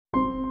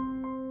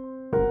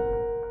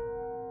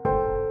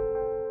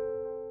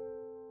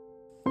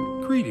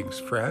Greetings,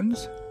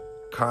 friends,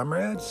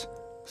 comrades,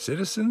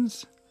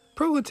 citizens,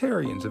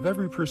 proletarians of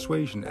every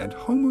persuasion, and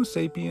Homo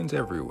sapiens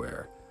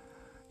everywhere.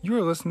 You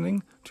are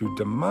listening to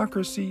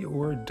Democracy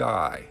or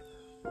Die,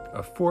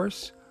 a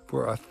force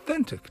for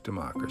authentic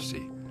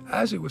democracy,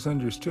 as it was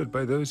understood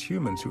by those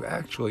humans who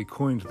actually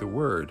coined the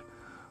word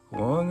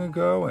long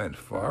ago and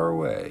far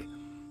away,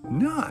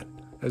 not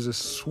as a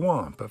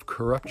swamp of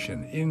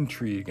corruption,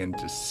 intrigue, and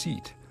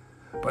deceit,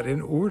 but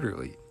an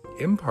orderly,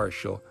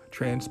 impartial,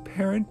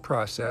 transparent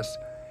process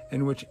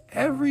in which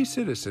every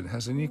citizen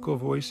has an equal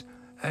voice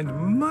and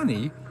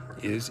money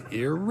is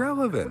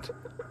irrelevant.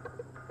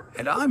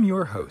 And I'm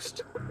your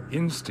host,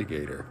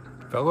 instigator,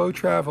 fellow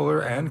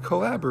traveler, and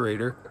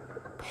collaborator,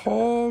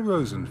 Paul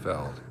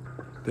Rosenfeld,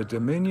 the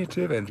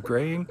diminutive and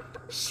graying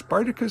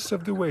Spartacus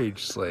of the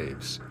wage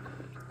slaves,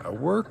 a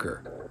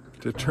worker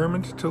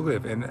determined to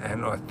live in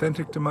an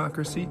authentic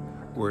democracy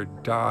or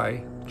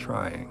die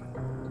trying.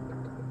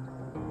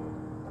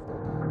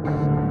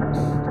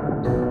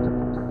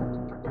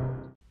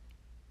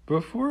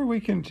 Before we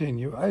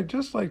continue, I'd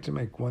just like to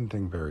make one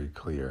thing very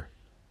clear.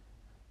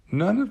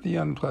 None of the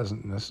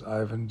unpleasantness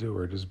I've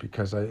endured is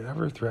because I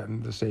ever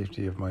threatened the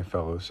safety of my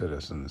fellow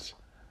citizens.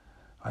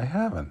 I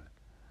haven't.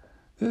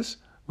 This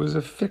was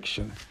a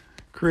fiction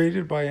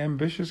created by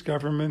ambitious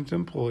government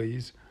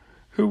employees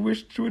who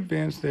wished to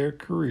advance their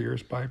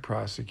careers by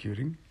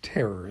prosecuting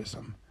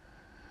terrorism.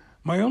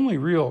 My only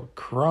real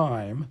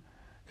crime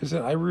is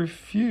that I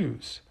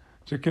refuse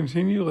to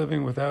continue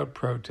living without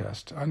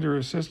protest under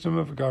a system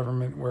of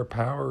government where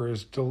power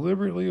is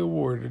deliberately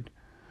awarded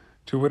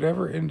to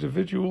whatever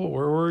individual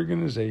or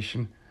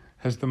organization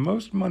has the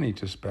most money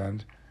to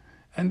spend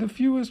and the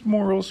fewest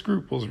moral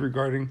scruples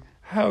regarding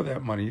how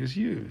that money is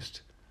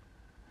used.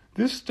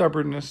 This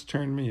stubbornness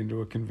turned me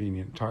into a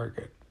convenient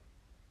target.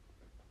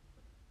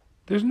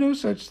 There's no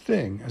such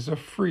thing as a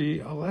free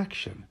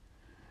election.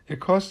 It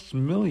costs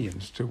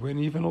millions to win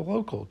even a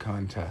local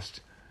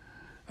contest,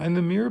 and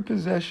the mere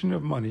possession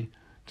of money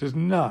does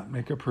not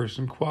make a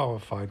person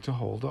qualified to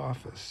hold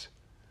office.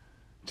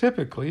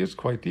 Typically, it's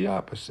quite the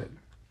opposite.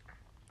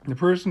 The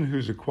person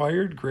who's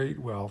acquired great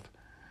wealth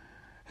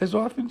has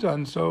often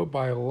done so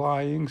by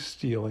lying,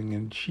 stealing,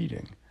 and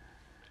cheating.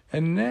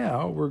 And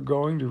now we're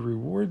going to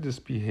reward this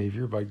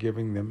behavior by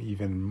giving them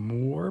even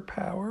more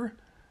power?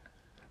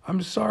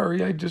 I'm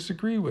sorry, I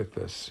disagree with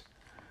this.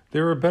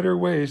 There are better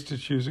ways to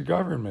choose a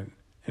government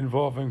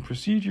involving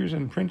procedures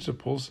and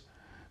principles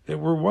that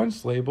were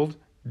once labeled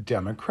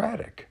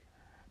democratic,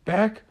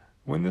 back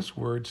when this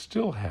word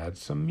still had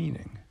some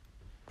meaning.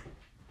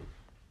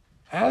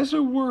 As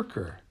a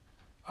worker,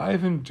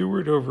 I've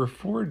endured over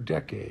 4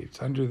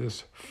 decades under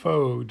this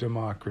faux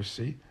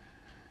democracy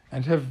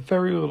and have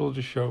very little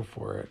to show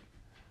for it.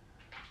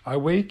 I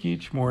wake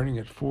each morning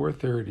at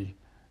 4:30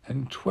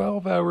 and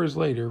 12 hours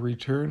later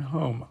return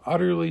home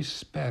utterly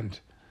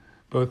spent,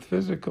 both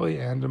physically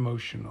and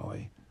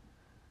emotionally.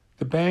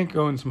 The bank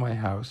owns my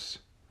house.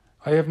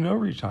 I have no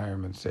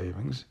retirement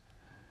savings,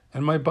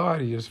 and my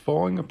body is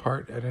falling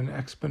apart at an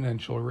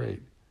exponential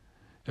rate.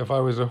 If I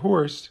was a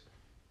horse,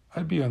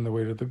 I'd be on the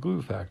way to the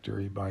glue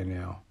factory by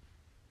now.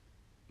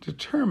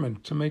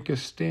 Determined to make a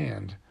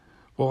stand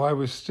while I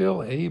was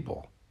still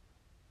able,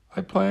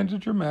 I planned a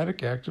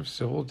dramatic act of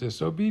civil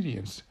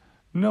disobedience,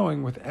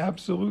 knowing with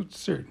absolute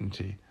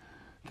certainty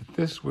that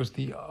this was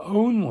the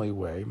only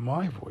way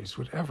my voice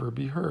would ever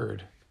be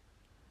heard.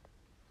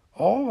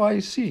 All I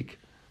seek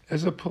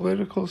is a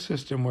political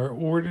system where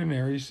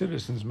ordinary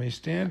citizens may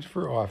stand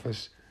for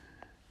office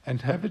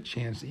and have a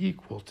chance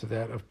equal to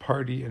that of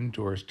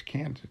party-endorsed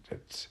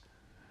candidates.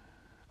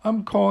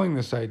 I'm calling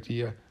this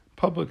idea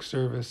public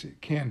service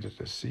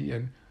candidacy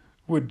and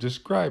would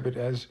describe it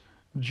as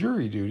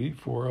jury duty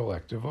for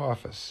elective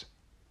office.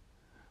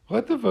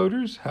 Let the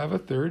voters have a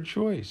third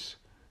choice,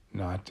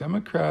 not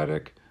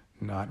Democratic,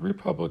 not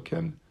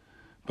Republican,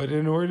 but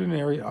an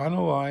ordinary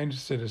unaligned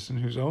citizen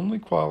whose only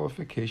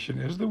qualification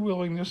is the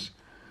willingness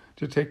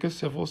to take a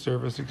civil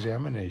service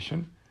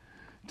examination,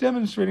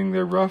 demonstrating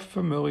their rough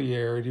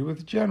familiarity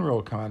with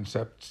general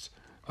concepts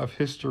of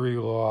history,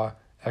 law,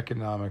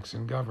 economics,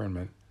 and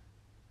government.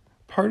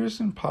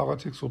 Partisan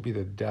politics will be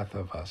the death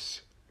of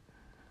us.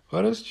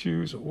 Let us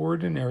choose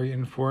ordinary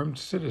informed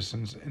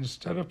citizens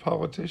instead of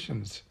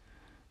politicians.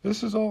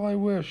 This is all I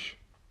wish.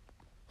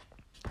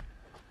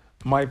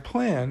 My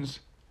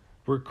plans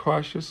were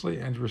cautiously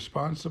and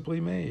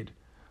responsibly made.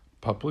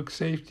 Public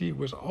safety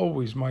was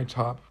always my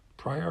top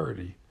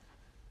priority.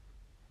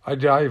 I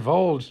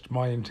divulged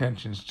my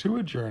intentions to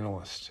a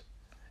journalist,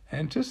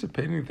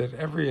 anticipating that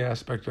every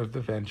aspect of the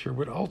venture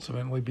would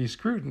ultimately be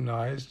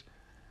scrutinized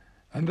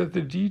and that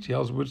the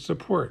details would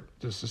support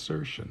this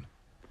assertion.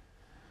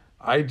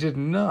 I did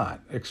not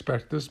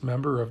expect this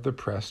member of the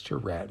press to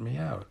rat me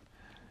out,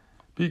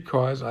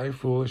 because I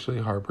foolishly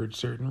harbored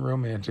certain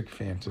romantic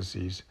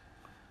fantasies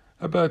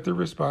about the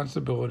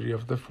responsibility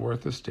of the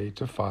Fourth Estate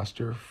to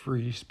foster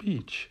free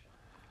speech.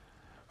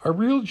 A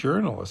real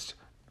journalist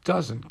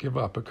doesn't give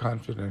up a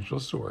confidential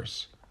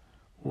source,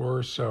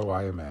 or so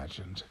I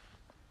imagined.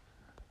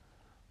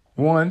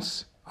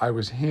 Once I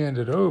was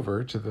handed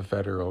over to the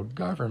federal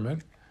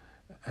government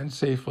and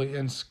safely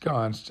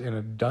ensconced in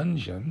a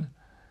dungeon,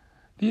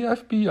 the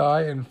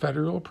FBI and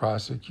federal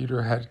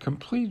prosecutor had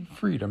complete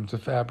freedom to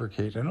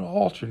fabricate an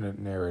alternate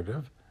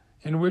narrative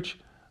in which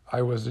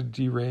I was a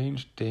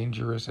deranged,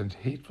 dangerous, and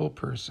hateful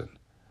person.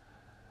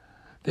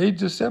 They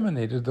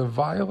disseminated the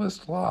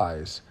vilest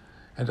lies,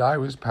 and I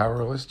was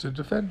powerless to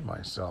defend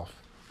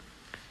myself.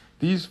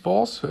 These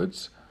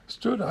falsehoods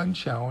stood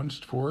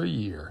unchallenged for a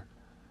year,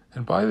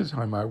 and by the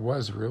time I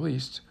was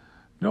released,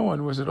 no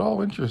one was at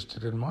all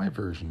interested in my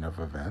version of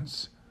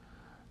events.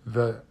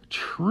 The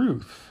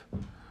truth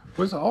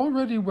was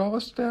already well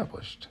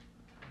established.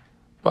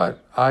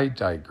 But I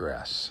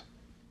digress.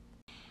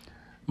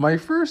 My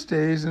first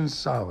days in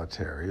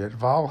solitary at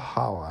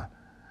Valhalla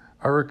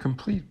are a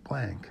complete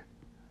blank.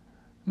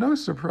 No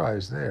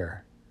surprise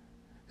there.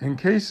 In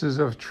cases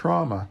of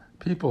trauma,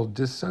 people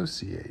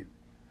dissociate.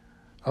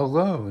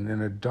 Alone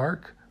in a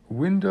dark,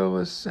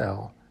 windowless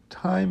cell,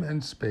 time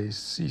and space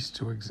cease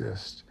to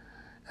exist,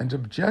 and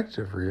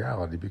objective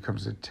reality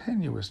becomes a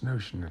tenuous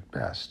notion at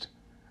best.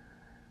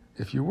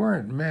 If you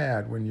weren't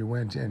mad when you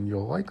went in,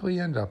 you'll likely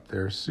end up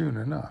there soon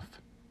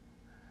enough.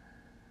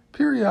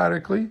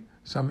 Periodically,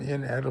 some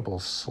inedible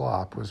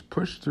slop was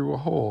pushed through a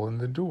hole in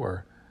the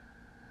door,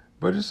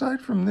 but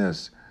aside from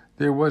this,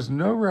 there was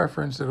no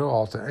reference at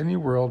all to any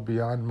world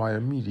beyond my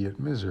immediate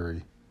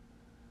misery.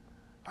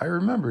 I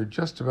remembered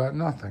just about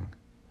nothing,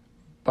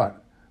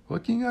 but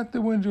looking at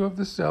the window of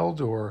the cell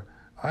door,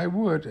 I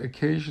would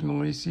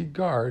occasionally see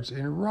guards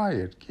in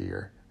riot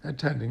gear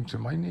attending to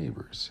my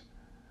neighbors.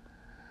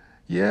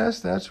 Yes,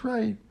 that's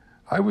right.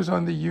 I was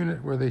on the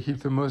unit where they keep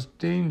the most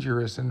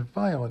dangerous and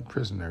violent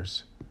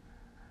prisoners.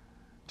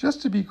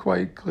 Just to be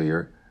quite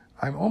clear,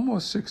 I'm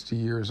almost 60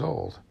 years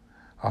old,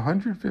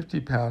 150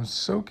 pounds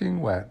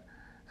soaking wet,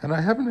 and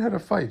I haven't had a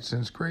fight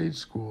since grade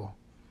school.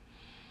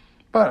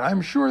 But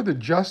I'm sure the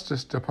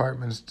Justice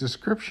Department's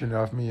description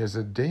of me as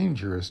a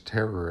dangerous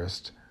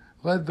terrorist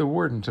led the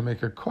warden to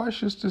make a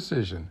cautious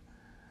decision.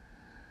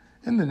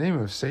 In the name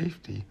of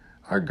safety,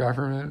 our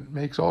government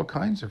makes all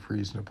kinds of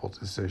reasonable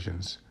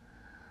decisions.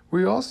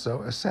 We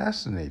also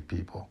assassinate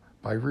people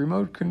by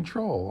remote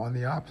control on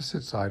the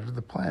opposite side of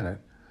the planet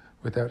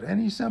without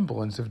any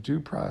semblance of due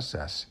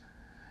process,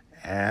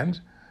 and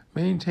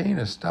maintain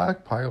a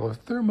stockpile of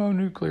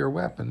thermonuclear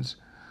weapons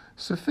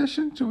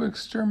sufficient to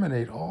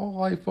exterminate all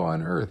life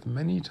on Earth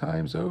many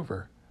times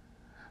over.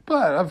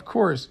 But, of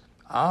course,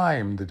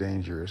 I'm the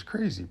dangerous,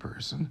 crazy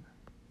person.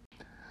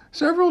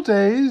 Several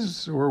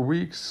days or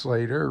weeks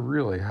later,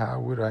 really, how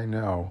would I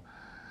know?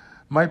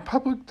 My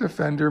public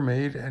defender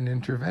made an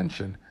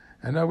intervention,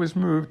 and I was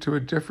moved to a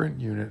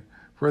different unit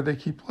where they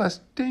keep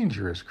less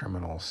dangerous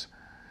criminals.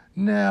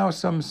 Now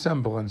some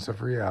semblance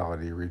of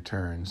reality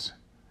returns.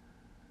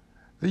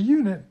 The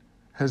unit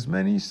has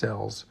many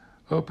cells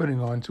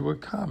opening onto a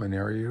common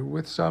area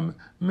with some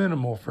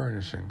minimal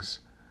furnishings.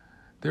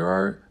 There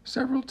are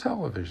several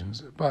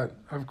televisions, but,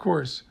 of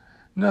course,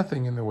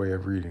 nothing in the way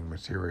of reading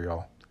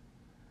material.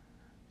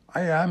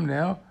 I am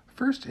now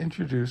first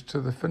introduced to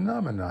the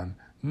phenomenon,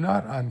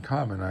 not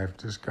uncommon I've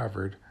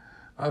discovered,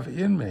 of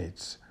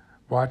inmates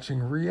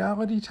watching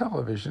reality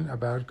television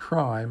about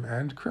crime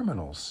and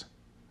criminals.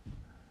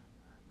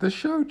 The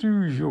show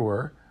du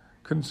jour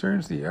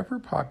concerns the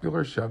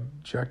ever-popular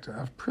subject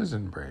of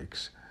prison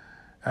breaks,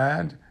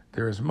 and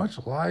there is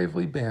much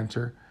lively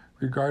banter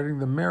regarding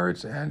the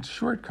merits and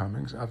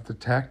shortcomings of the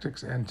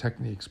tactics and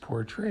techniques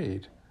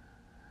portrayed.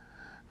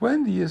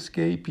 When the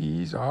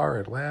escapees are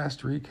at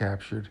last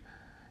recaptured,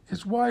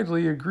 it's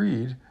widely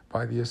agreed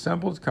by the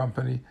assembled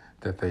company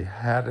that they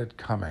had it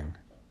coming.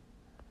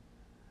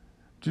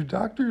 Do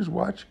doctors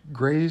watch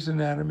Grey's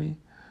Anatomy?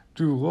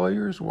 Do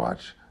lawyers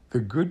watch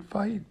The Good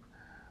Fight?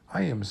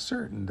 I am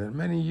certain that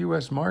many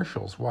U.S.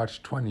 Marshals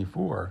watch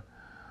 24.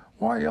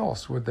 Why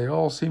else would they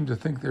all seem to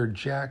think they're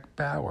Jack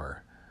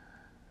Bauer?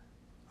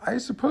 I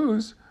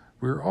suppose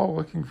we're all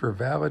looking for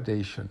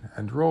validation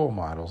and role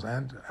models,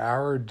 and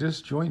our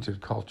disjointed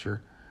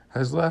culture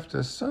has left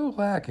us so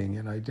lacking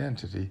in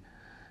identity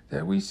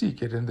that we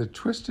seek it in the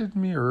twisted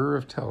mirror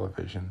of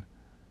television.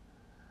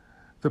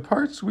 The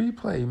parts we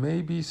play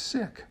may be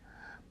sick,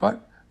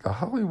 but the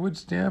Hollywood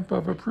stamp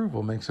of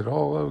approval makes it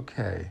all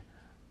okay.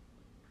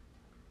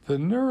 The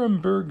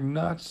Nuremberg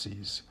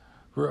Nazis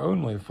were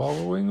only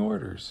following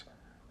orders,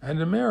 and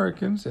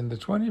Americans in the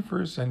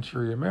 21st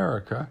century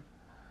America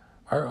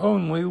are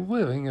only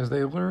living as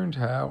they learned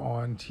how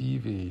on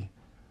TV.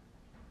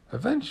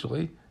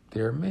 Eventually,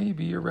 there may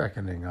be a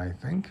reckoning, I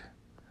think.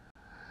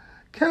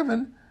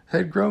 Kevin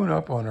had grown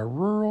up on a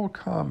rural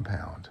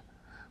compound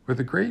with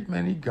a great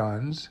many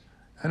guns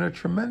and a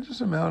tremendous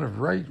amount of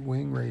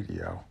right-wing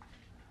radio.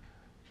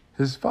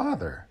 His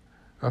father,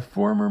 a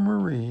former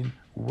Marine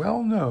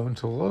well known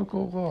to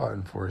local law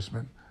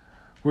enforcement,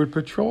 would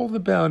patrol the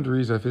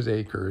boundaries of his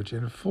acreage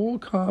in full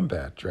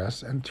combat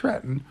dress and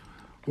threaten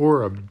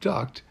or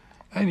abduct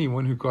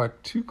anyone who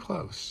got too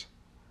close.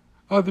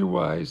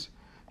 Otherwise,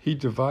 he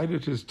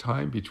divided his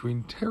time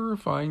between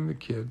terrifying the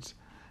kids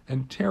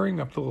and tearing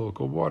up the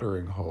local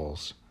watering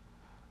holes.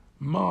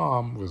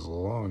 Mom was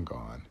long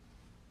gone.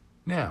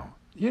 Now,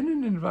 in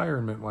an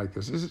environment like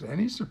this, is it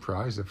any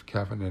surprise if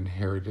Kevin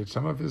inherited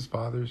some of his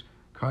father's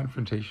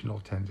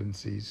confrontational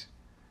tendencies?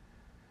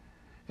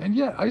 And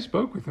yet, I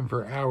spoke with him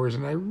for hours,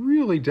 and I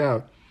really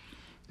doubt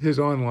his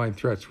online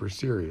threats were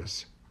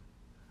serious.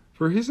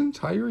 For his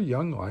entire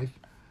young life,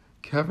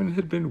 Kevin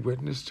had been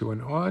witness to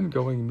an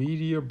ongoing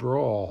media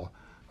brawl,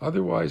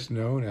 otherwise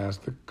known as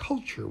the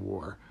culture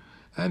war,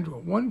 and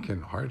one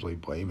can hardly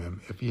blame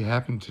him if he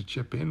happened to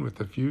chip in with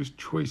a few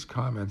choice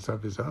comments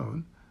of his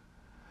own.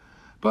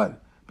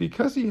 But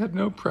because he had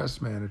no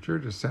press manager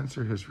to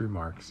censor his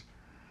remarks,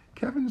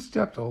 Kevin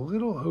stepped a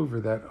little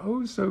over that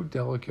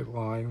oh-so-delicate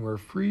line where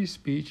free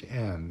speech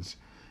ends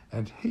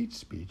and hate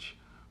speech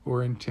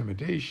or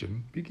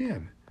intimidation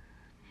begin.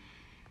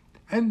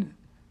 And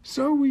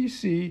so we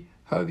see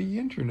how the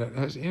internet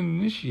has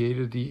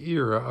initiated the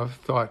era of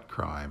thought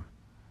crime.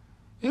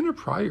 In a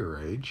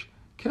prior age,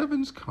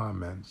 Kevin's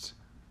comments,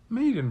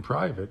 made in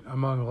private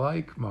among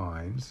like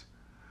minds,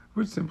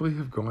 would simply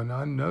have gone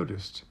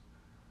unnoticed.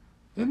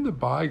 In the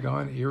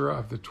bygone era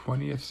of the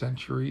 20th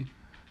century,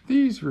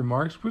 these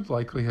remarks would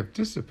likely have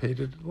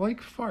dissipated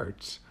like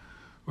farts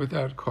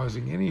without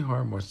causing any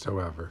harm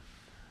whatsoever.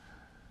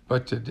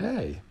 But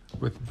today,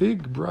 with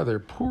Big Brother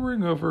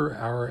poring over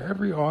our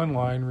every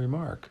online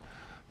remark,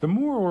 the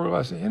more or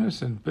less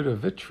innocent bit of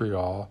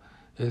vitriol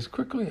is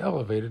quickly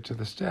elevated to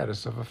the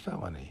status of a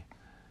felony.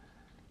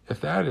 If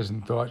that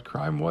isn't thought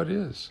crime, what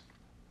is?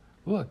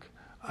 Look,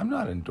 I'm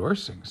not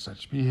endorsing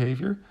such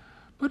behavior,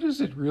 but is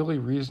it really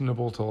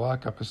reasonable to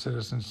lock up a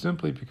citizen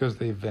simply because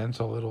they vent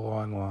a little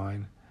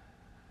online?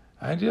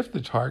 And if the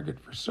target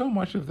for so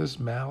much of this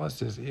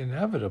malice is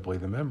inevitably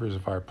the members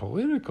of our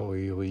political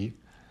elite,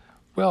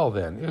 well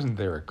then, isn't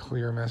there a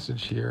clear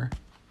message here?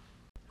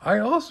 I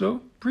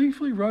also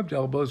briefly rubbed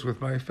elbows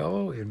with my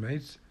fellow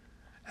inmates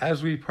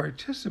as we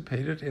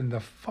participated in the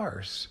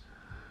farce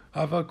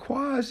of a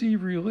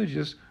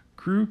quasi-religious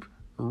group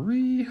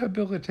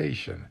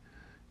rehabilitation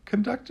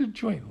conducted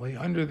jointly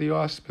under the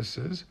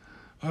auspices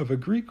of a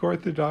Greek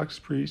Orthodox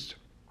priest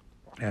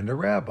and a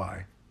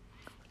rabbi.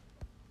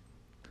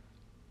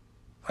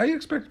 I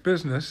expect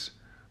business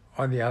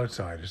on the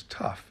outside is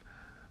tough,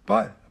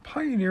 but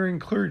pioneering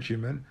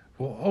clergymen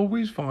will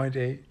always find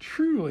a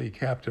truly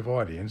captive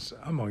audience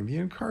among the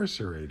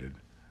incarcerated.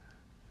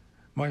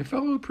 My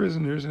fellow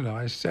prisoners and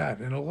I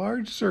sat in a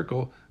large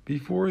circle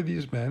before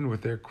these men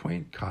with their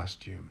quaint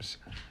costumes,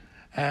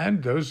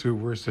 and those who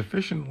were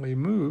sufficiently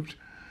moved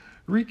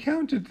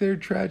recounted their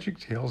tragic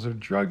tales of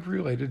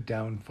drug-related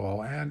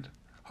downfall and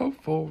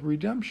hopeful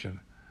redemption,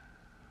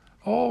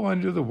 all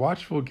under the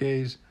watchful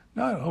gaze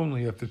not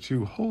only of the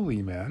two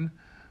holy men,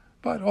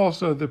 but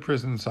also the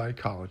prison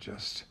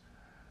psychologist.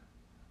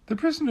 The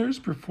prisoners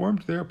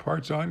performed their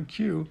parts on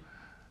cue,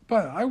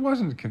 but I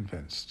wasn't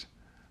convinced.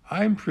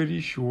 I'm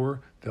pretty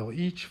sure they'll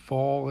each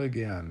fall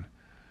again,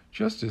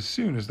 just as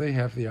soon as they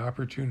have the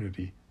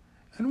opportunity.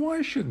 And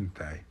why shouldn't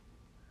they?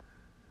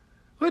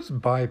 Let's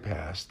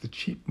bypass the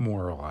cheap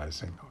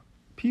moralizing.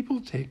 People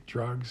take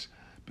drugs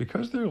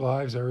because their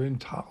lives are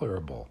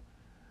intolerable,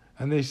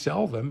 and they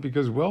sell them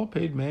because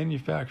well-paid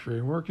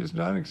manufacturing work is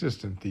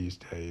non-existent these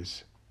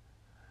days.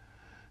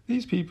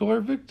 These people are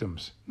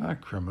victims,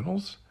 not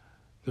criminals.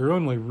 Their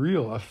only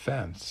real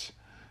offense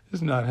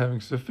is not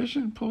having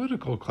sufficient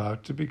political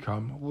clout to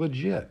become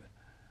legit.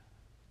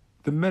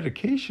 The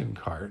medication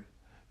cart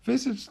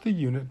visits the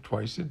unit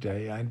twice a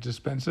day and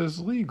dispenses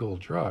legal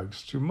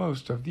drugs to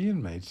most of the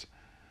inmates,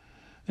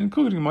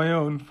 including my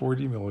own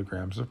 40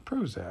 milligrams of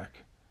Prozac.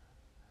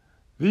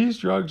 These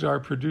drugs are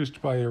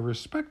produced by a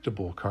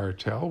respectable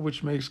cartel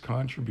which makes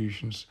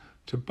contributions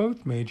to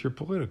both major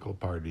political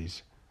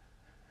parties.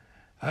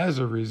 As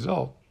a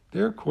result,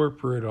 their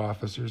corporate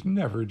officers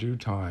never do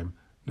time,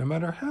 no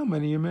matter how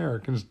many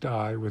Americans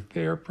die with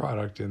their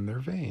product in their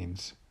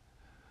veins.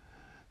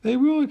 They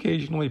will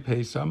occasionally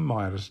pay some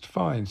modest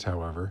fines,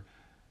 however.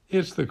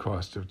 It's the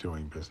cost of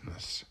doing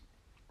business.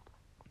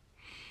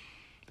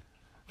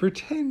 For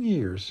 10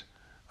 years,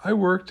 I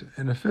worked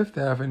in a Fifth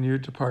Avenue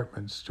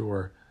department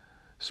store,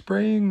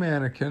 spraying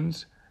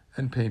mannequins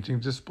and painting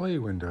display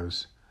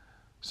windows,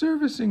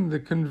 servicing the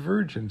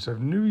convergence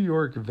of New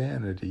York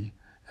vanity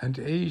and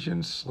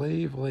Asian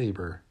slave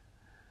labor.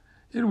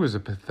 It was a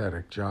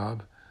pathetic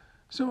job,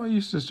 so I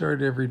used to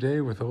start every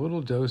day with a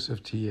little dose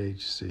of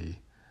THC.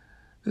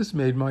 This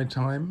made my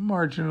time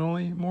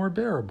marginally more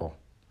bearable.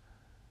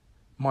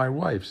 My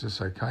wife's a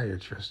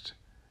psychiatrist,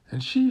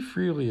 and she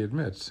freely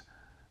admits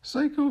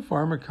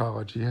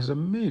psychopharmacology has a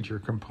major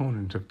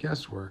component of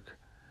guesswork.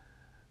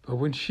 But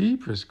when she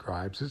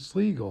prescribes, it's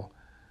legal,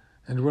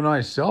 and when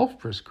I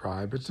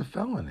self-prescribe, it's a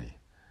felony.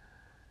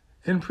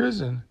 In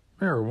prison,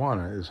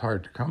 marijuana is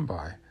hard to come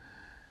by,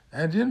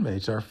 and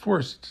inmates are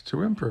forced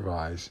to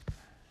improvise.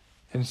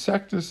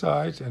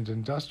 Insecticides and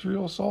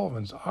industrial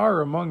solvents are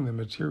among the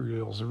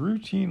materials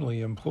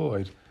routinely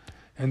employed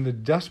in the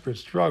desperate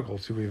struggle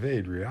to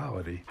evade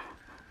reality.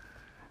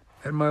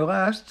 At my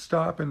last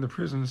stop in the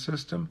prison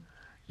system,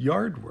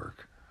 yard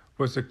work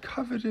was a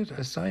coveted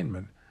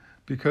assignment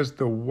because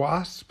the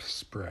wasp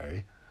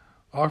spray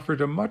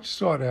offered a much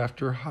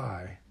sought-after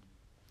high.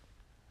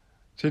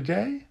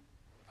 Today,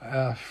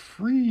 a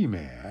free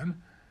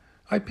man,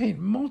 I paint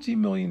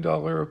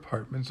multi-million-dollar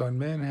apartments on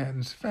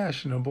Manhattan's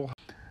fashionable.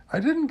 I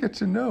didn't get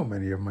to know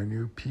many of my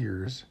new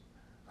peers.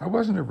 I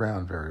wasn't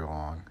around very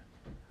long.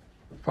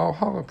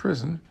 Valhalla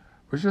Prison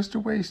was just a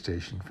way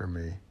station for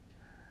me.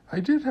 I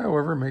did,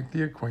 however, make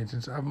the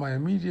acquaintance of my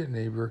immediate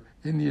neighbor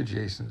in the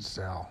adjacent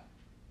cell.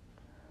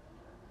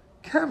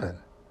 Kevin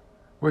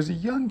was a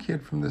young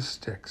kid from the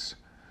sticks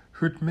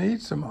who'd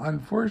made some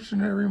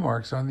unfortunate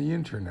remarks on the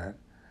internet,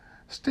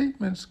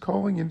 statements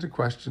calling into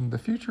question the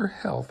future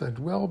health and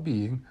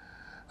well-being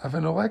of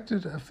an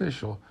elected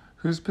official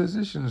whose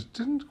positions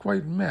didn't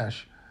quite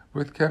mesh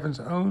with Kevin's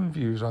own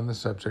views on the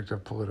subject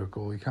of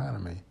political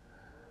economy.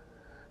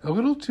 A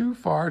little too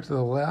far to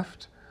the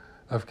left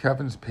of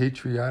Kevin's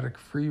patriotic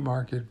free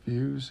market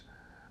views,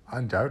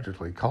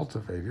 undoubtedly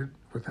cultivated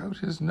without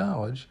his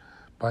knowledge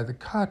by the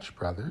Koch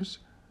brothers,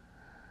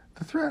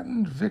 the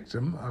threatened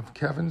victim of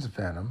Kevin's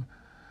venom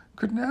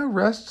could now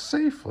rest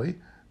safely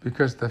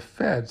because the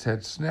feds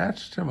had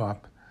snatched him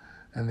up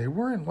and they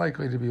weren't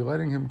likely to be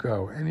letting him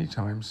go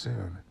anytime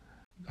soon.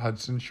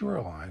 Hudson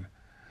shoreline.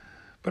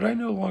 But I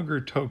no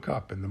longer toke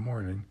up in the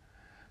morning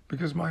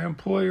because my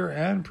employer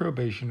and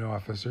probation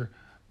officer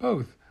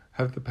both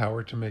have the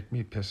power to make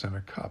me piss in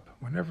a cup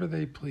whenever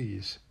they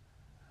please.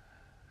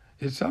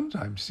 It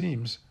sometimes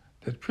seems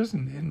that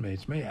prison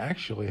inmates may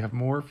actually have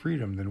more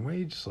freedom than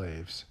wage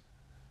slaves.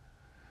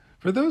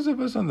 For those of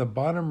us on the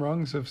bottom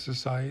rungs of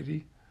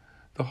society,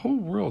 the whole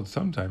world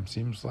sometimes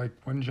seems like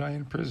one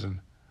giant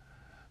prison.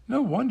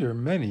 No wonder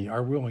many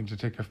are willing to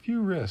take a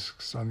few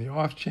risks on the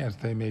off chance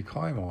they may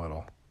climb a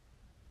little.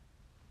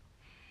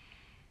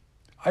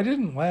 I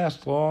didn't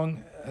last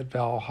long at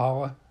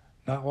Valhalla,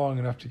 not long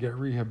enough to get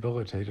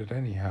rehabilitated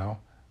anyhow.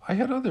 I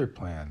had other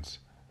plans.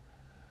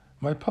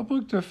 My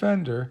public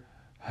defender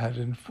had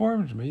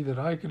informed me that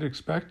I could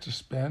expect to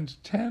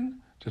spend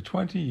 10 to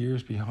 20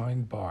 years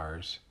behind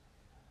bars.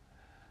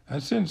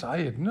 And since I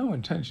had no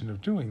intention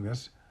of doing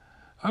this,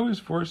 I was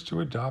forced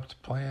to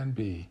adopt Plan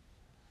B.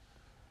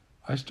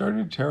 I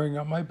started tearing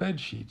up my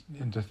bedsheet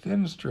into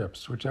thin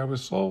strips, which I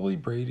was slowly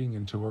braiding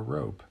into a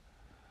rope.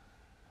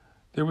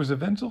 There was a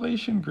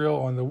ventilation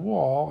grill on the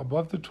wall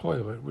above the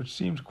toilet, which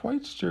seemed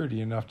quite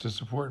sturdy enough to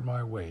support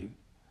my weight.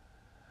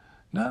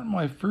 Not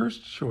my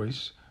first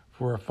choice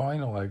for a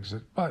final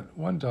exit, but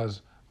one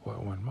does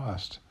what one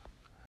must.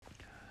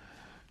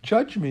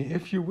 Judge me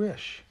if you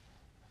wish.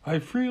 I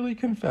freely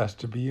confess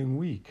to being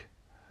weak.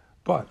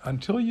 But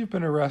until you've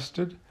been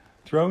arrested,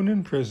 thrown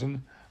in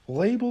prison,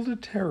 labeled a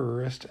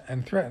terrorist,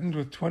 and threatened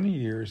with 20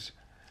 years,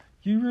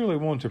 you really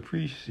won't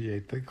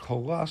appreciate the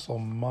colossal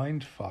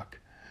mindfuck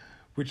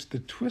which the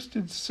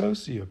twisted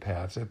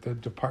sociopaths at the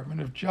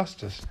Department of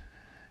Justice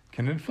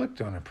can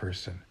inflict on a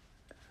person.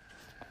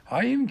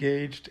 I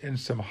engaged in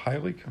some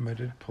highly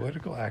committed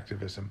political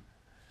activism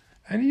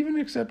and even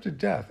accepted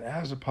death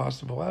as a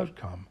possible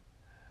outcome.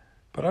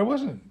 But I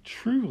wasn't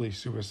truly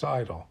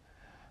suicidal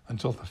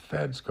until the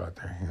feds got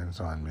their hands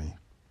on me.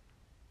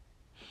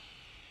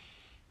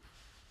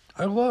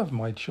 I love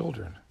my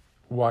children,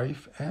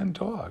 wife, and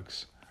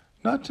dogs,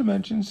 not to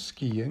mention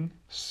skiing,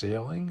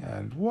 sailing,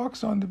 and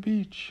walks on the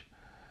beach.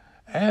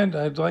 And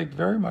I'd like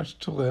very much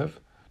to live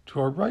to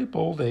a ripe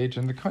old age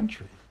in the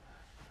country.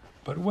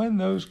 But when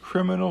those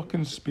criminal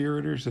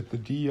conspirators at the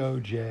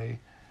DOJ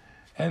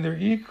and their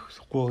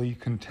equally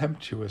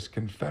contemptuous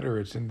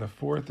confederates in the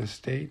Fourth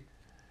Estate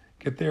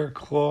get their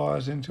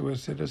claws into a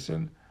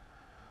citizen,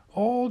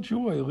 all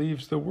joy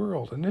leaves the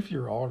world, and if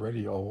you're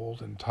already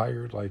old and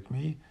tired like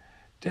me,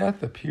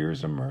 death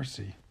appears a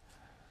mercy.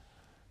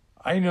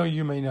 I know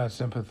you may not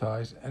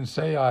sympathize and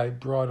say I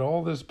brought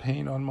all this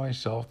pain on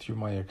myself through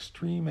my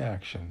extreme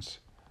actions.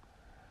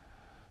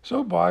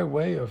 So by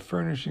way of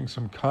furnishing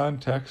some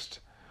context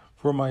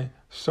for my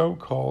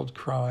so-called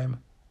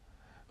crime,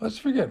 let's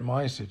forget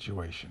my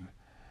situation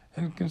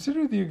and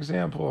consider the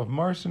example of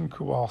Marcin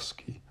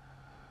Kowalski,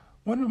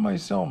 one of my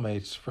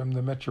cellmates from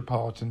the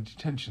Metropolitan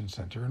Detention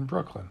Center in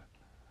Brooklyn.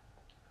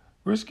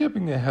 We're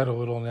skipping ahead a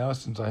little now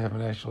since I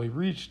haven't actually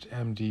reached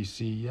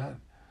MDC yet.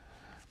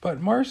 But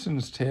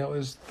Marcin's tale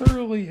is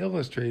thoroughly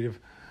illustrative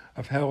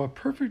of how a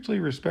perfectly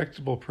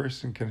respectable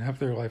person can have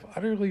their life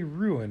utterly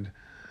ruined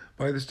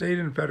by the state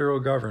and federal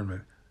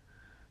government.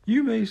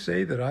 You may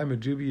say that I'm a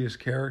dubious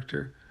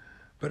character,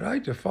 but I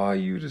defy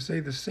you to say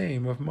the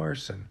same of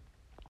Marcin.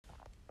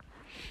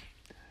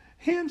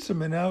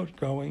 Handsome and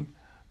outgoing,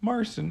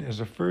 Marcin is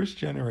a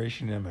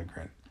first-generation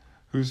immigrant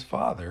whose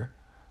father,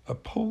 a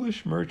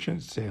Polish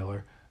merchant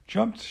sailor,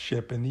 jumped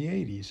ship in the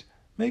 80s,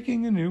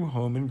 making a new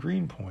home in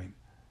Greenpoint.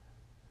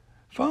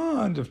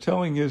 Fond of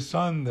telling his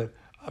son that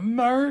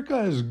America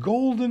is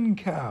golden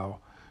cow,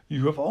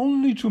 you have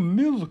only to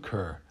milk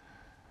her,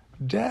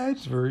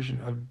 Dad's version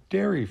of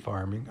dairy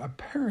farming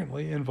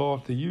apparently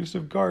involved the use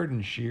of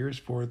garden shears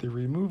for the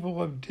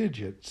removal of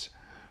digits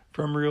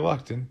from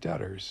reluctant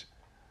debtors.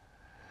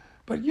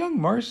 But young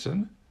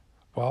Marcin,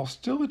 while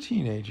still a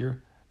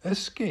teenager,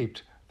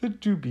 escaped the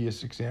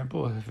dubious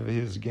example of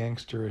his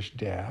gangsterish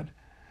dad,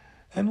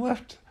 and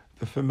left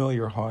the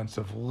familiar haunts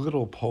of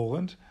Little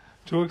Poland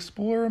to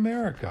explore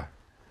America.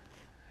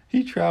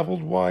 He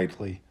traveled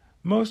widely,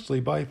 mostly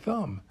by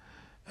thumb,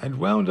 and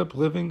wound up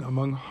living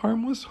among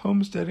harmless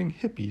homesteading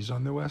hippies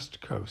on the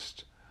West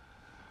Coast,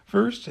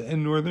 first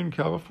in Northern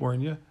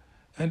California,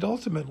 and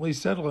ultimately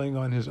settling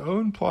on his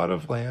own plot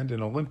of land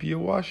in Olympia,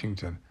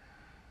 Washington,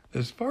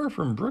 as far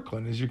from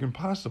Brooklyn as you can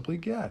possibly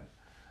get.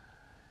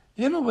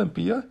 In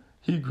Olympia,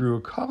 he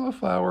grew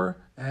cauliflower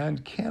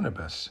and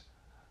cannabis,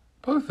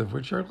 both of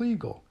which are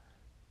legal,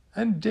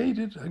 and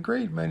dated a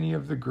great many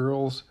of the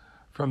girls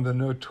from the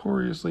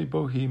notoriously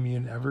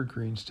bohemian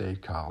Evergreen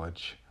State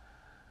College,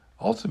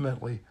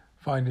 ultimately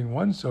finding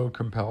one so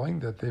compelling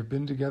that they've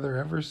been together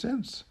ever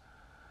since,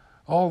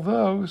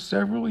 although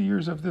several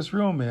years of this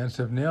romance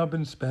have now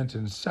been spent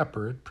in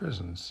separate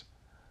prisons.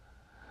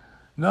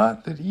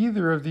 Not that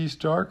either of these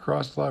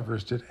star-crossed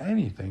lovers did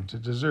anything to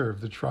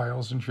deserve the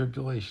trials and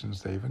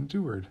tribulations they've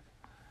endured.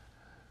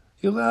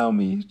 Allow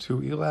me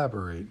to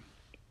elaborate.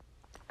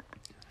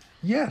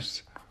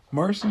 Yes,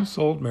 Marson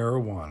sold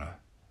marijuana,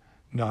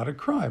 not a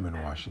crime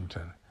in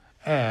Washington,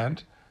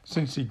 and,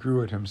 since he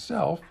grew it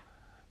himself,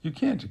 you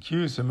can't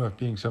accuse him of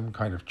being some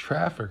kind of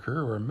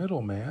trafficker or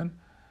middleman.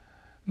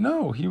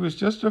 No, he was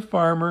just a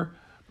farmer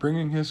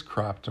bringing his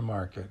crop to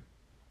market.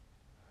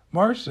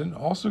 Marson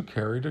also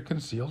carried a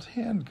concealed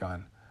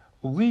handgun,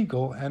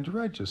 legal and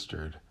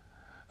registered.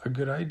 A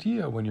good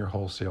idea when you're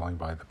wholesaling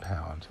by the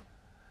pound.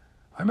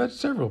 I met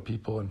several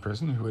people in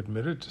prison who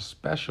admitted to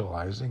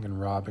specializing in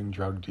robbing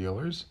drug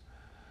dealers,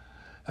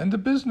 and a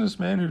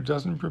businessman who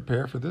doesn't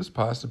prepare for this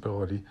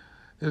possibility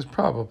is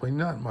probably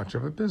not much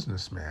of a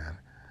businessman.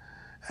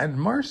 And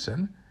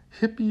Marson,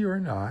 hippie or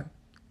not,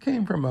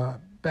 came from a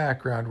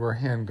background where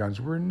handguns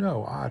were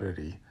no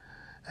oddity,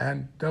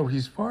 and though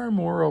he's far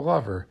more a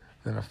lover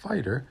than a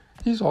fighter,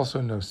 he's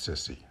also no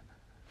sissy.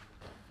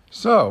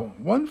 So,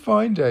 one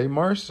fine day,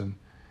 Marson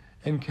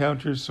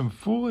encounters some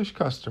foolish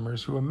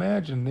customers who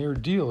imagine their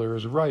dealer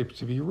is ripe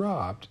to be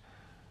robbed,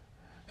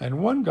 and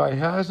one guy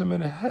has him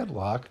in a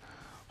headlock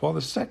while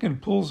the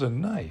second pulls a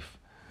knife,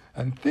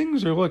 and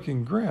things are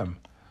looking grim,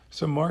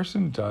 so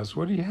Marson does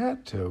what he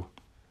had to,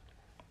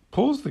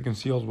 pulls the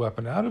concealed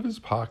weapon out of his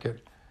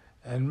pocket,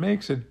 and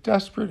makes a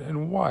desperate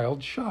and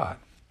wild shot.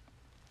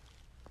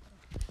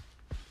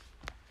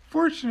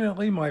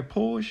 Fortunately, my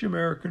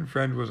Polish-American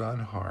friend was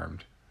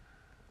unharmed,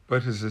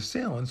 but his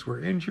assailants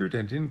were injured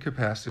and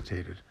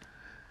incapacitated,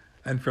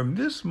 and from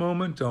this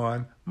moment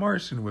on,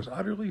 Marson was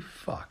utterly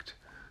fucked,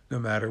 no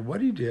matter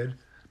what he did,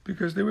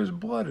 because there was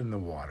blood in the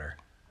water.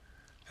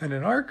 And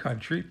in our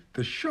country,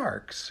 the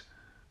sharks,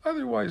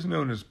 otherwise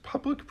known as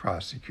public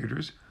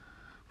prosecutors,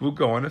 will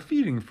go on a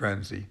feeding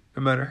frenzy,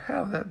 no matter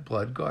how that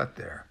blood got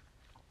there.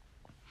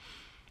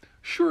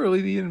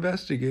 Surely the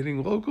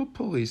investigating local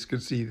police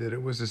could see that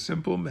it was a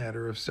simple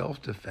matter of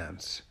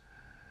self-defense.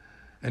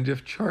 And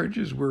if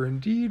charges were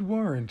indeed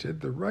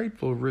warranted, the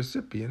rightful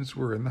recipients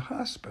were in the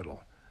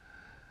hospital.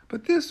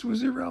 But this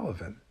was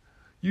irrelevant.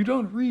 You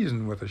don't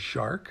reason with a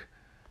shark,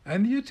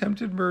 and the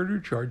attempted murder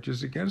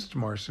charges against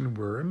Marson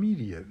were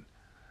immediate.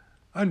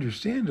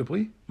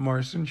 Understandably,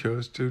 Marson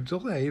chose to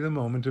delay the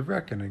moment of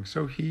reckoning,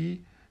 so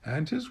he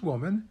and his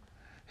woman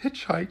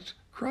hitchhiked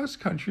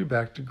cross-country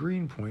back to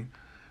Greenpoint,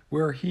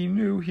 where he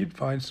knew he'd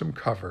find some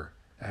cover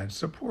and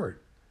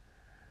support.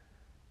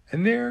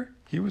 And there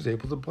he was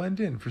able to blend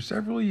in for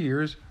several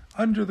years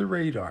under the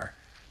radar,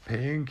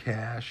 paying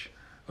cash,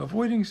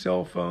 avoiding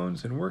cell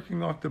phones, and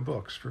working off the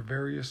books for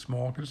various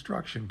small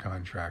construction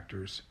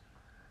contractors.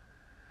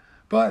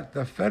 But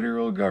the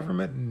federal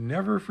government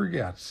never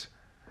forgets,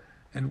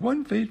 and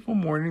one fateful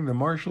morning the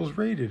marshals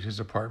raided his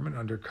apartment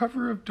under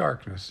cover of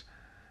darkness,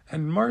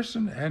 and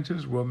Marson and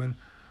his woman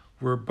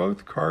were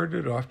both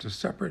carted off to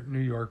separate New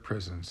York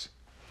prisons.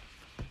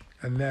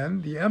 And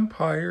then the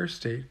Empire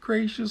State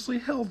graciously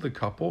held the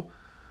couple,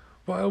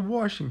 while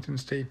Washington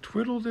State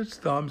twiddled its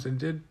thumbs and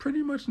did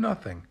pretty much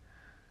nothing,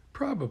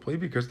 probably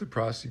because the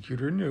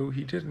prosecutor knew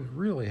he didn't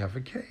really have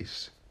a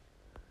case.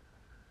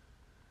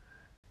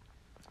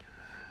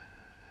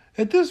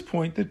 At this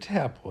point, the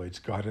tabloids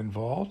got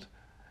involved,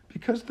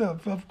 because,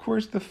 of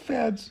course, the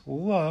feds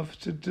love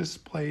to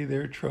display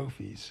their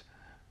trophies.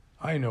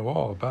 I know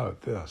all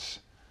about this.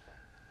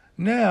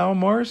 Now,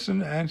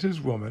 Marson and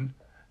his woman,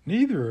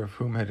 neither of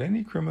whom had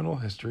any criminal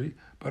history,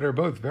 but are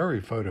both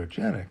very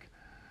photogenic,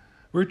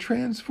 were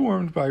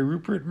transformed by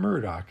Rupert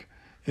Murdoch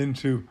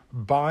into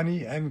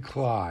Bonnie and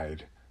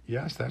Clyde.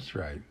 Yes, that's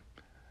right.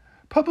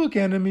 Public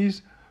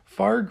enemies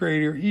far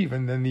greater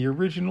even than the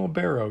original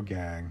Barrow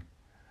Gang.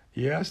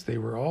 Yes, they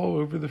were all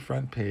over the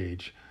front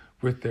page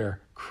with their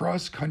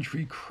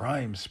cross-country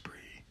crime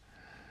spree.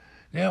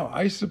 Now,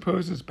 I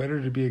suppose it's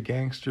better to be a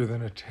gangster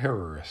than a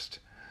terrorist.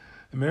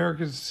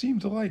 Americans seem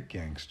to like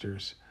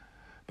gangsters.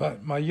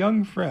 But my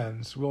young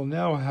friends will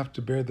now have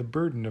to bear the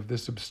burden of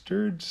this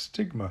absurd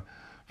stigma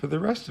for the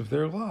rest of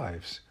their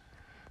lives.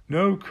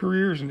 No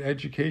careers in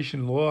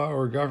education, law,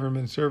 or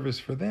government service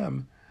for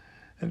them,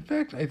 In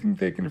fact, I think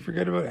they can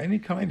forget about any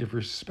kind of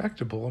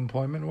respectable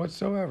employment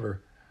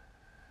whatsoever.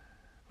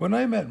 When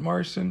I met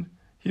Marson,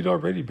 he'd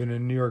already been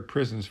in New York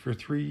prisons for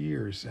 3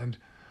 years and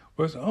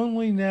was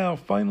only now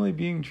finally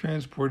being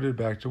transported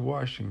back to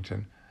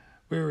Washington,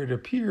 where it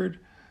appeared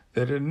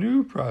that a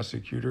new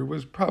prosecutor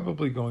was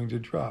probably going to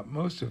drop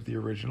most of the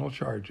original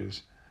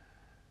charges,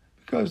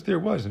 because there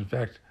was, in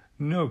fact,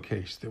 no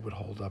case that would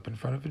hold up in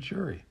front of a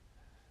jury.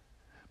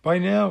 By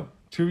now,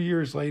 2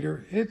 years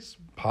later, it's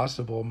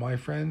possible my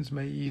friends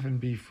may even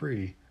be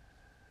free.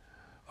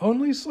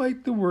 Only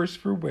slight the worse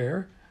for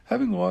wear,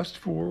 having lost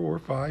 4 or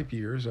 5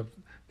 years of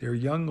their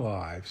young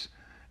lives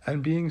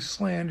and being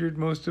slandered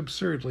most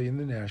absurdly in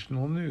the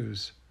national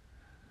news.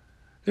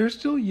 They're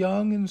still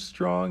young and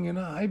strong, and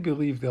I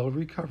believe they'll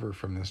recover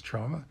from this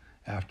trauma.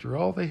 After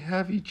all, they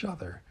have each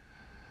other.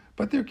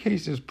 But their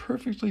case is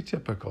perfectly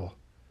typical,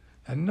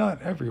 and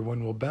not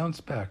everyone will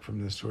bounce back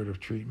from this sort of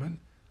treatment.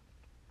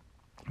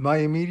 My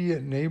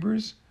immediate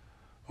neighbors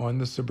on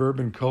the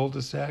suburban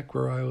cul-de-sac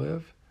where I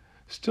live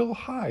still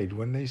hide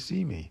when they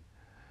see me.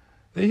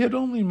 They had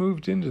only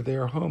moved into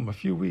their home a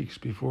few weeks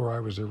before I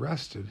was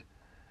arrested,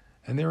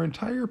 and their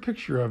entire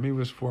picture of me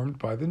was formed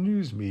by the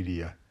news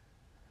media.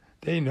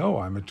 They know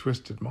I'm a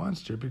twisted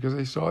monster because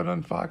they saw it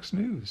on Fox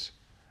News.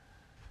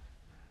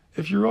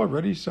 If you're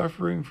already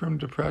suffering from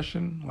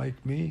depression,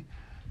 like me,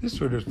 this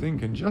sort of thing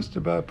can just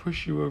about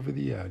push you over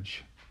the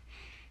edge.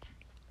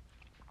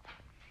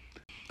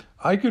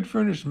 I could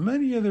furnish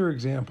many other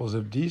examples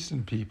of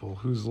decent people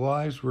whose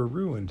lives were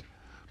ruined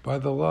by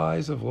the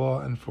lies of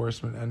law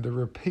enforcement and the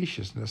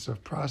rapaciousness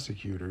of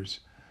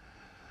prosecutors.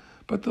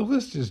 But the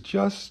list is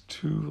just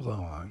too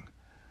long.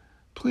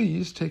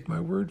 Please take my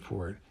word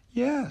for it.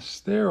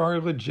 Yes, there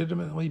are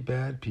legitimately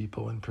bad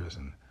people in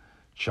prison.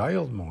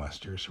 Child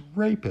molesters,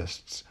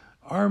 rapists,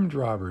 armed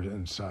robbers,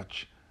 and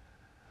such.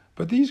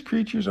 But these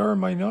creatures are a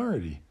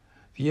minority.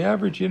 The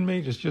average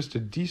inmate is just a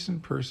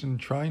decent person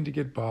trying to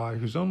get by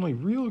whose only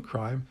real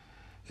crime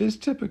is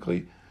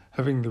typically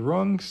having the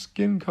wrong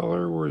skin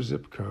color or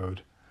zip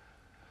code.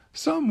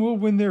 Some will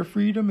win their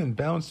freedom and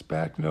bounce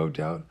back, no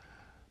doubt,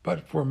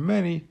 but for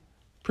many,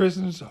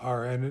 prisons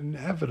are an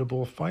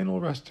inevitable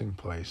final resting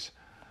place,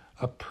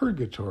 a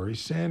purgatory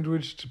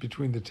sandwiched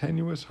between the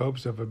tenuous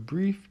hopes of a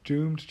brief,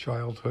 doomed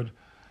childhood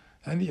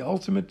and the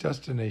ultimate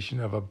destination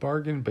of a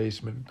bargain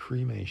basement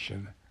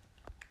cremation.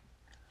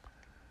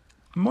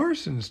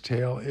 Marson's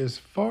tale is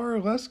far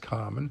less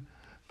common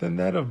than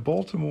that of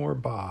Baltimore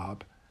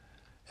Bob,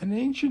 an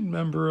ancient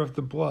member of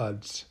the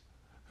Bloods,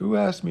 who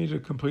asked me to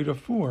complete a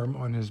form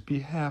on his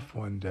behalf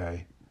one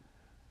day.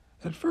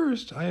 At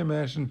first, I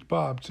imagined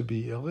Bob to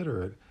be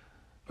illiterate,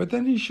 but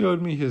then he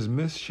showed me his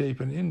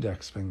misshapen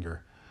index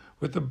finger,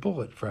 with a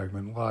bullet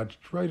fragment lodged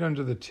right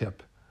under the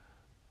tip.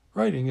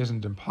 Writing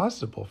isn't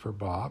impossible for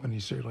Bob, and he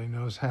certainly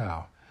knows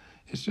how.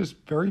 It's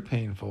just very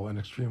painful and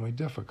extremely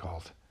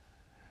difficult.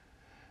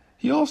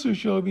 He also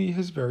showed me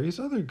his various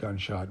other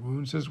gunshot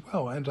wounds as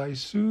well, and I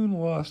soon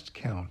lost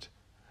count.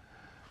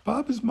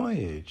 Bob is my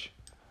age,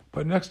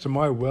 but next to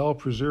my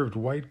well-preserved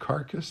white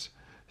carcass,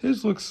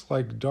 his looks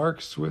like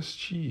dark Swiss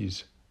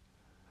cheese.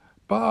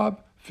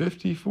 Bob,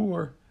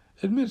 54,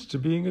 admits to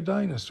being a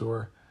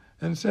dinosaur,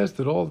 and says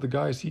that all the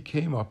guys he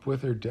came up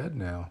with are dead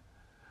now.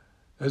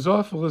 As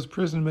awful as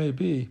prison may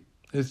be,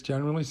 it's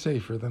generally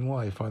safer than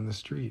life on the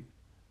street.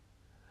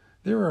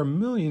 There are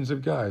millions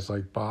of guys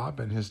like Bob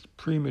and his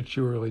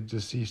prematurely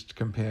deceased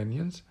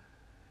companions,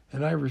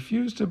 and I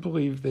refuse to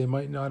believe they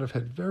might not have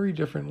had very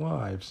different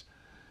lives,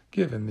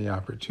 given the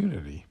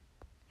opportunity.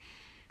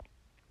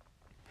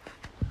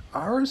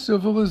 Our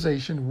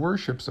civilization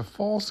worships a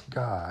false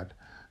god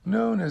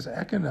known as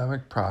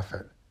economic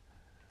profit,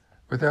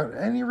 without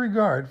any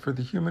regard for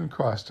the human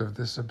cost of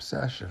this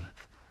obsession.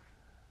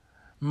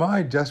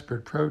 My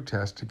desperate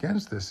protest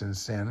against this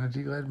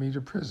insanity led me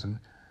to prison,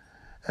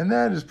 and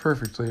that is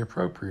perfectly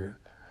appropriate,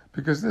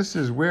 because this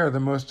is where the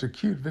most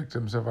acute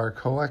victims of our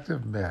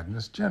collective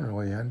madness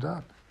generally end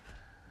up.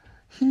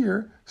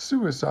 Here,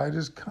 suicide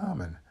is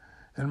common,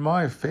 and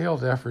my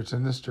failed efforts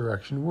in this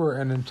direction were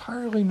an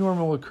entirely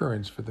normal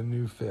occurrence for the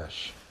new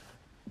fish.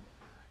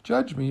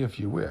 Judge me if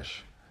you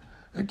wish.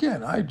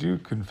 Again, I do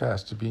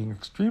confess to being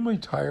extremely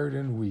tired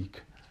and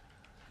weak.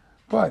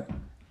 But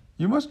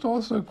you must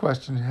also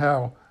question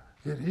how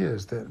it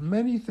is that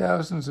many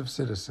thousands of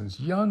citizens,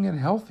 young and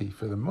healthy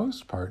for the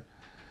most part,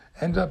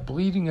 end up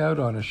bleeding out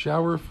on a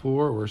shower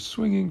floor or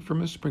swinging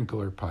from a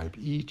sprinkler pipe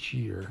each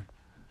year.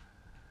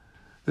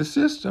 The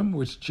system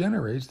which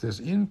generates this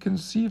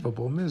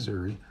inconceivable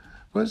misery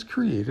was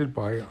created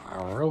by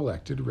our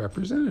elected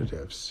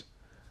representatives.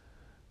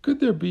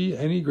 Could there be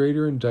any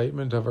greater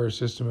indictment of our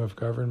system of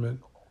government?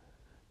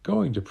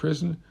 Going to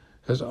prison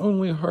has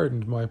only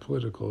hardened my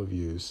political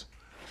views.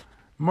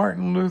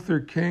 Martin Luther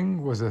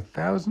King was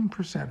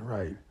 1,000%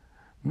 right.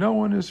 No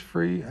one is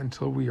free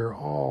until we are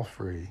all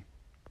free.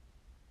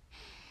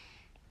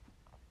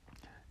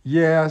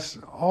 Yes,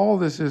 all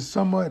this is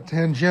somewhat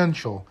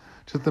tangential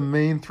to the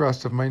main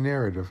thrust of my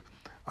narrative.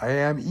 I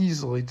am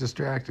easily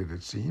distracted,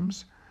 it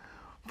seems.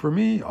 For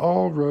me,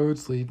 all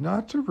roads lead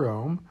not to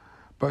Rome,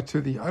 but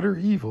to the utter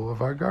evil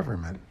of our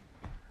government.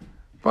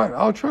 But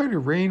I'll try to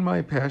rein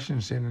my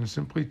passions in and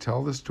simply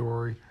tell the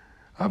story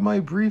of my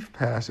brief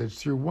passage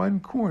through one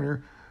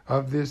corner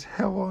of this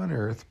hell on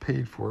earth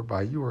paid for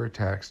by your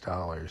tax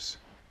dollars.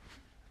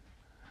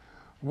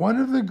 One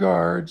of the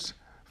guards,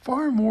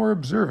 far more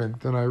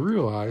observant than I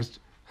realized,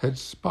 had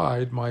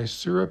spied my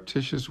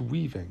surreptitious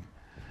weaving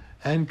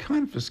and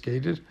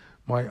confiscated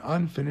my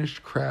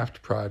unfinished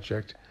craft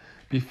project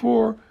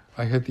before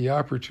I had the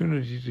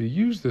opportunity to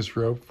use this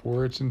rope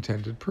for its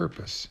intended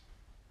purpose.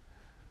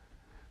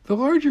 The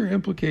larger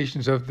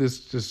implications of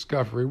this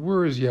discovery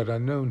were as yet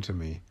unknown to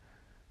me.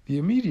 The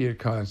immediate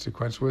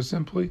consequence was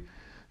simply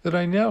that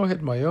I now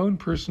had my own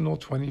personal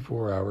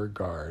 24-hour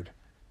guard.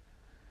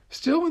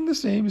 Still in the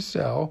same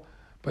cell,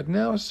 but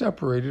now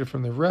separated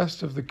from the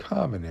rest of the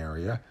common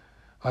area,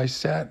 I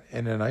sat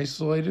in an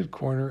isolated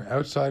corner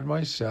outside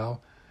my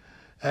cell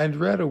and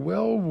read a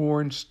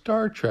well-worn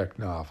Star Trek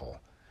novel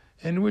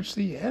in which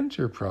the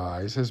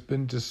Enterprise has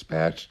been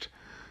dispatched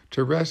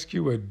to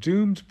rescue a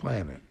doomed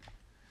planet.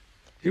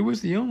 It was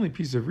the only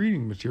piece of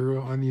reading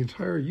material on the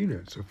entire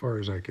unit, so far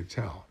as I could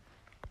tell.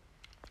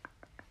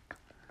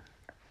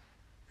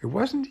 It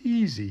wasn't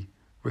easy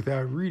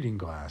without reading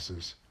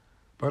glasses,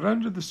 but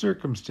under the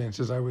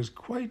circumstances I was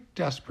quite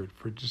desperate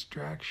for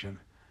distraction.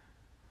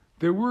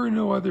 There were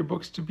no other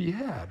books to be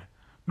had,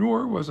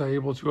 nor was I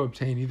able to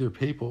obtain either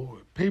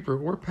paper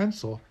or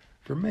pencil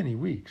for many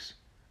weeks,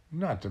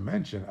 not to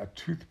mention a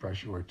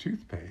toothbrush or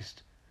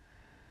toothpaste.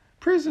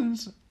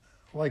 Prison's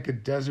like a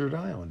desert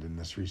island in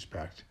this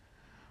respect,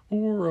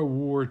 or a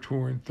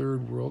war-torn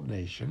third world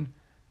nation.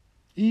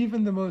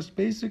 Even the most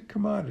basic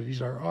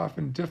commodities are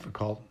often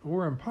difficult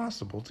or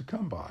impossible to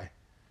come by.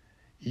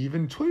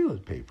 Even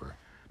toilet paper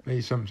may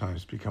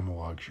sometimes become a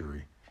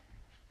luxury.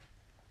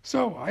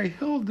 So I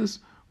held this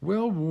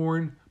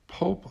well-worn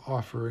pulp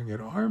offering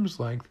at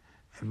arm's length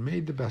and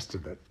made the best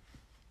of it.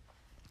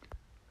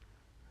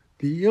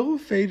 The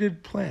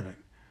ill-fated planet,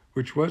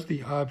 which was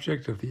the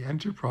object of the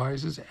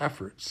Enterprise's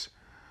efforts,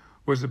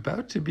 was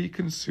about to be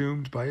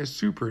consumed by a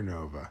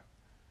supernova.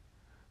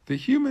 The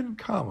human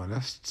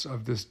colonists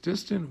of this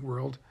distant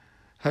world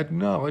had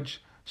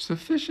knowledge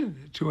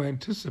sufficient to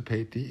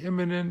anticipate the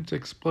imminent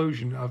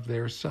explosion of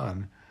their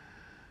sun,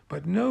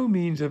 but no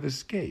means of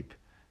escape,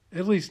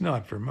 at least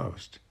not for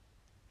most.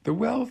 The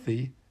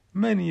wealthy,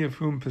 many of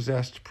whom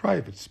possessed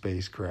private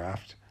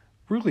spacecraft,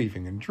 were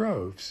leaving in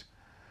droves,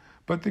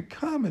 but the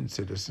common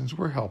citizens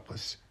were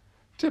helpless.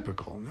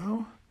 Typical,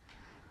 no?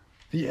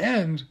 The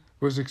end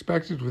was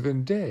expected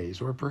within days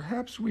or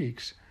perhaps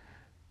weeks,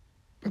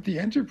 but the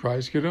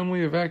Enterprise could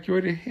only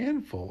evacuate a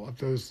handful of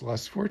those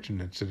less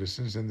fortunate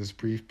citizens in this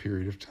brief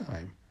period of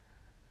time.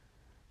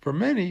 For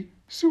many,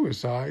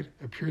 suicide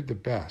appeared the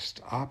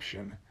best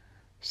option.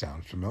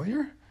 Sound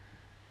familiar?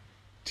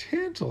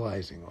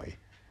 Tantalizingly,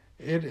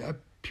 it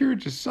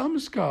appeared to some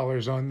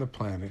scholars on the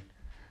planet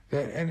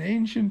that an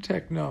ancient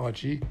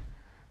technology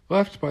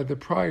left by the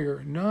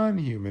prior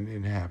non-human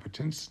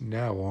inhabitants,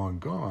 now long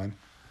gone,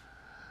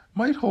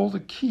 might hold a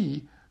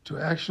key to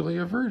actually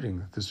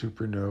averting the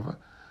supernova,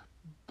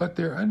 but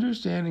their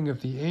understanding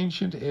of the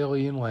ancient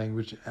alien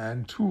language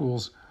and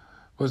tools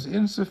was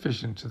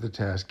insufficient to the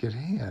task at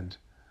hand.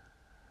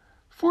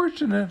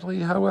 Fortunately,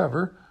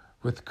 however,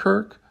 with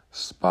Kirk,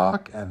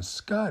 Spock, and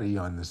Scotty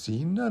on the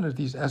scene, none of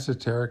these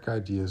esoteric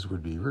ideas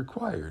would be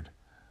required.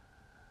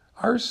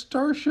 Our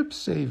starship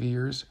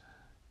saviors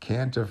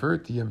can't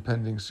avert the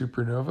impending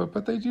supernova,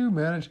 but they do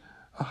manage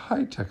a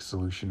high-tech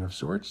solution of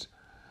sorts,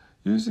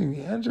 using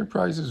the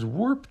Enterprise's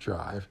warp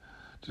drive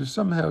to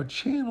somehow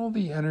channel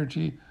the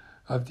energy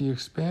of the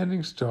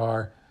expanding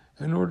star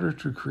in order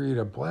to create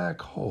a black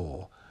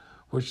hole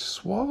which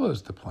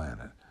swallows the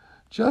planet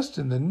just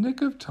in the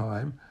nick of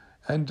time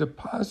and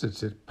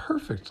deposits it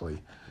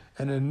perfectly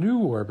in a new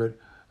orbit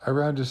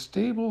around a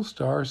stable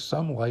star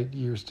some light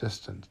years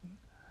distant.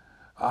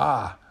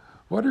 Ah,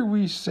 what are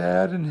we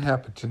sad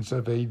inhabitants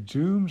of a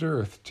doomed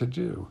Earth to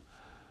do?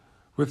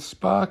 With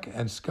Spock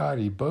and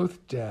Scotty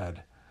both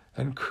dead,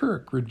 and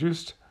Kirk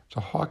reduced to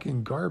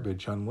hawking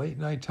garbage on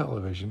late-night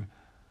television,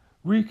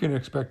 we can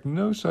expect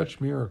no such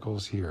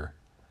miracles here.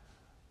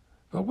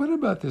 But what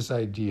about this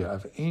idea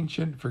of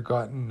ancient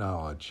forgotten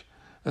knowledge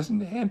as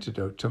an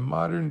antidote to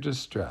modern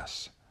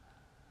distress?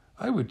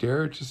 I would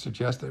dare to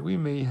suggest that we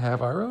may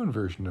have our own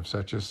version of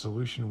such a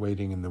solution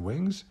waiting in the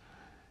wings,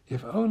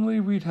 if only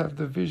we'd have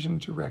the vision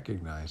to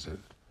recognize it.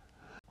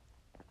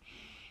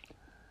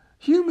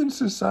 Human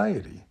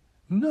society,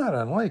 not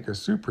unlike a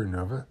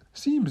supernova,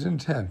 seems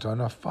intent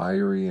on a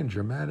fiery and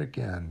dramatic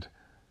end.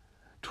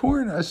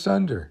 Torn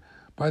asunder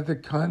by the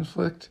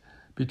conflict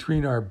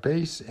between our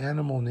base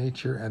animal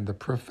nature and the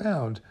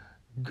profound,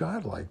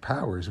 godlike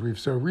powers we've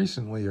so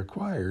recently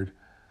acquired,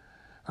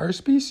 our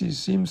species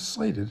seems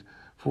slated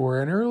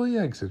for an early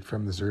exit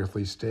from this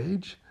earthly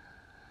stage,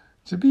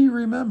 to be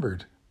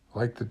remembered,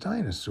 like the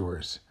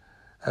dinosaurs,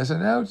 as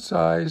an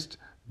outsized,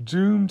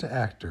 doomed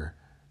actor,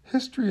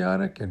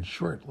 histrionic and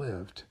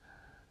short-lived.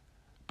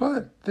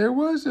 But there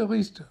was at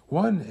least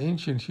one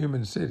ancient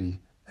human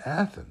city,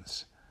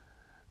 Athens,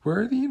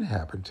 where the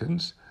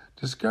inhabitants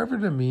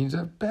discovered a means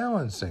of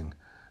balancing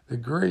the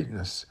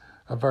greatness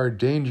of our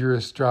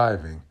dangerous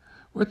striving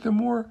with the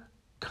more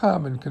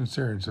common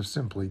concerns of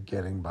simply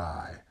getting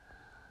by.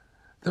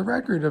 The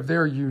record of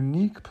their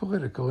unique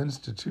political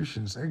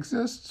institutions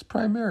exists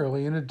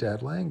primarily in a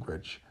dead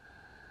language,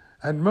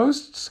 and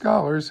most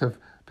scholars have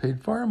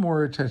paid far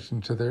more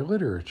attention to their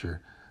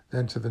literature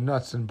than to the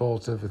nuts and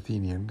bolts of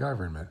Athenian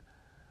government.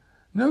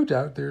 No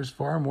doubt there's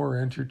far more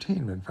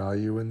entertainment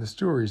value in the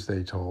stories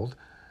they told,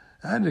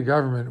 and a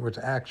government which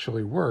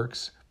actually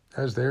works,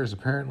 as theirs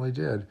apparently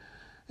did,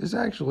 is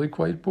actually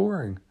quite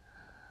boring.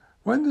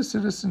 When the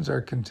citizens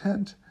are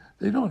content,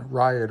 they don't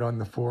riot on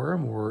the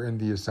forum or in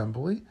the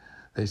assembly.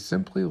 They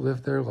simply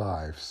live their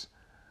lives.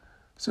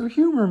 So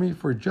humor me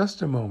for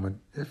just a moment,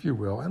 if you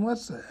will, and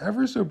let's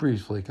ever so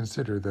briefly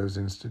consider those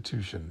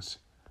institutions.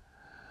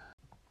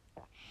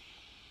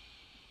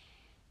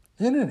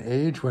 In an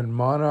age when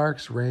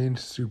monarchs reigned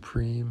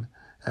supreme,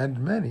 and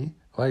many,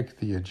 like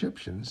the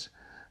Egyptians,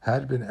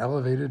 had been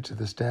elevated to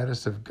the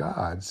status of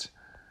gods,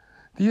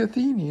 the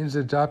Athenians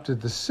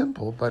adopted the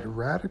simple but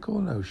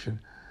radical notion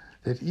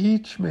that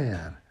each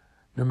man,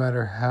 no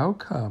matter how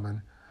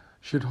common,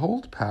 should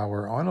hold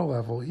power on a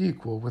level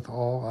equal with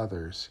all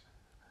others.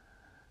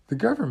 The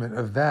government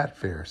of that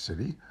fair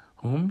city,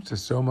 home to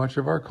so much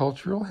of our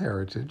cultural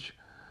heritage,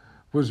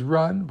 was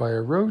run by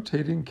a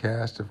rotating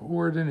cast of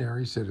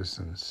ordinary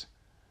citizens.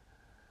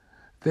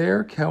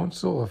 Their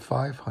Council of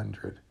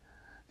 500,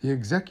 the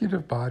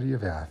executive body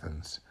of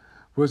Athens,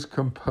 was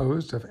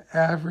composed of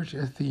average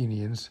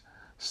Athenians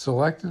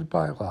selected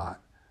by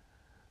lot,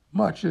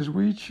 much as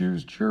we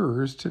choose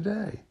jurors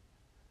today.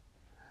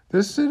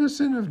 The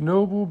citizen of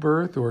noble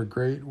birth or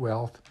great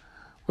wealth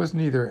was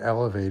neither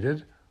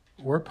elevated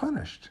or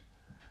punished.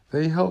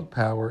 They held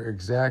power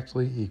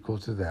exactly equal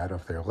to that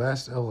of their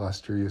less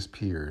illustrious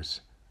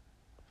peers.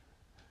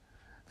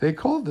 They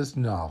called this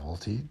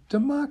novelty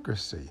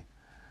democracy,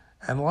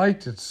 and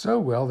liked it so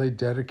well they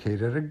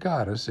dedicated a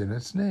goddess in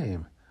its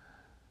name.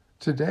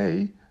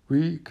 Today,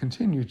 we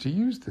continue to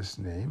use this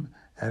name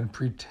and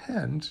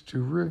pretend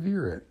to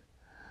revere it,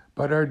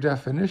 but our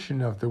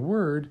definition of the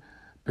word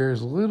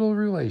bears little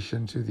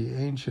relation to the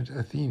ancient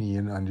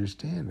Athenian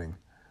understanding.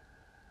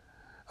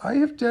 I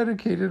have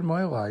dedicated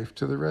my life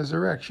to the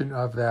resurrection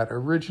of that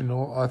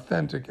original,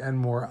 authentic, and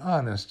more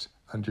honest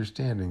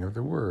understanding of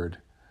the word.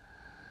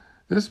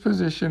 This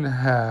position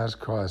has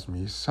caused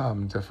me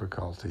some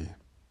difficulty.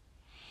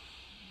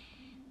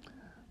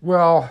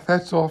 Well,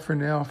 that's all for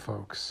now,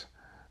 folks.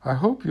 I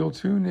hope you'll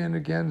tune in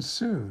again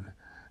soon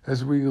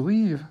as we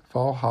leave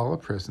Valhalla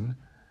Prison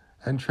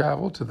and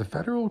travel to the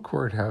federal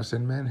courthouse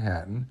in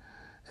Manhattan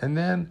and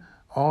then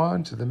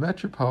on to the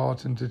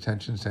Metropolitan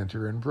Detention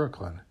Center in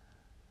Brooklyn.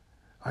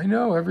 I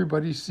know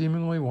everybody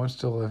seemingly wants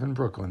to live in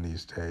Brooklyn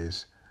these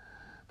days,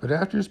 but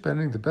after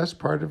spending the best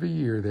part of a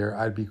year there,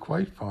 I'd be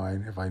quite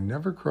fine if I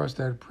never crossed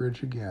that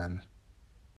bridge again.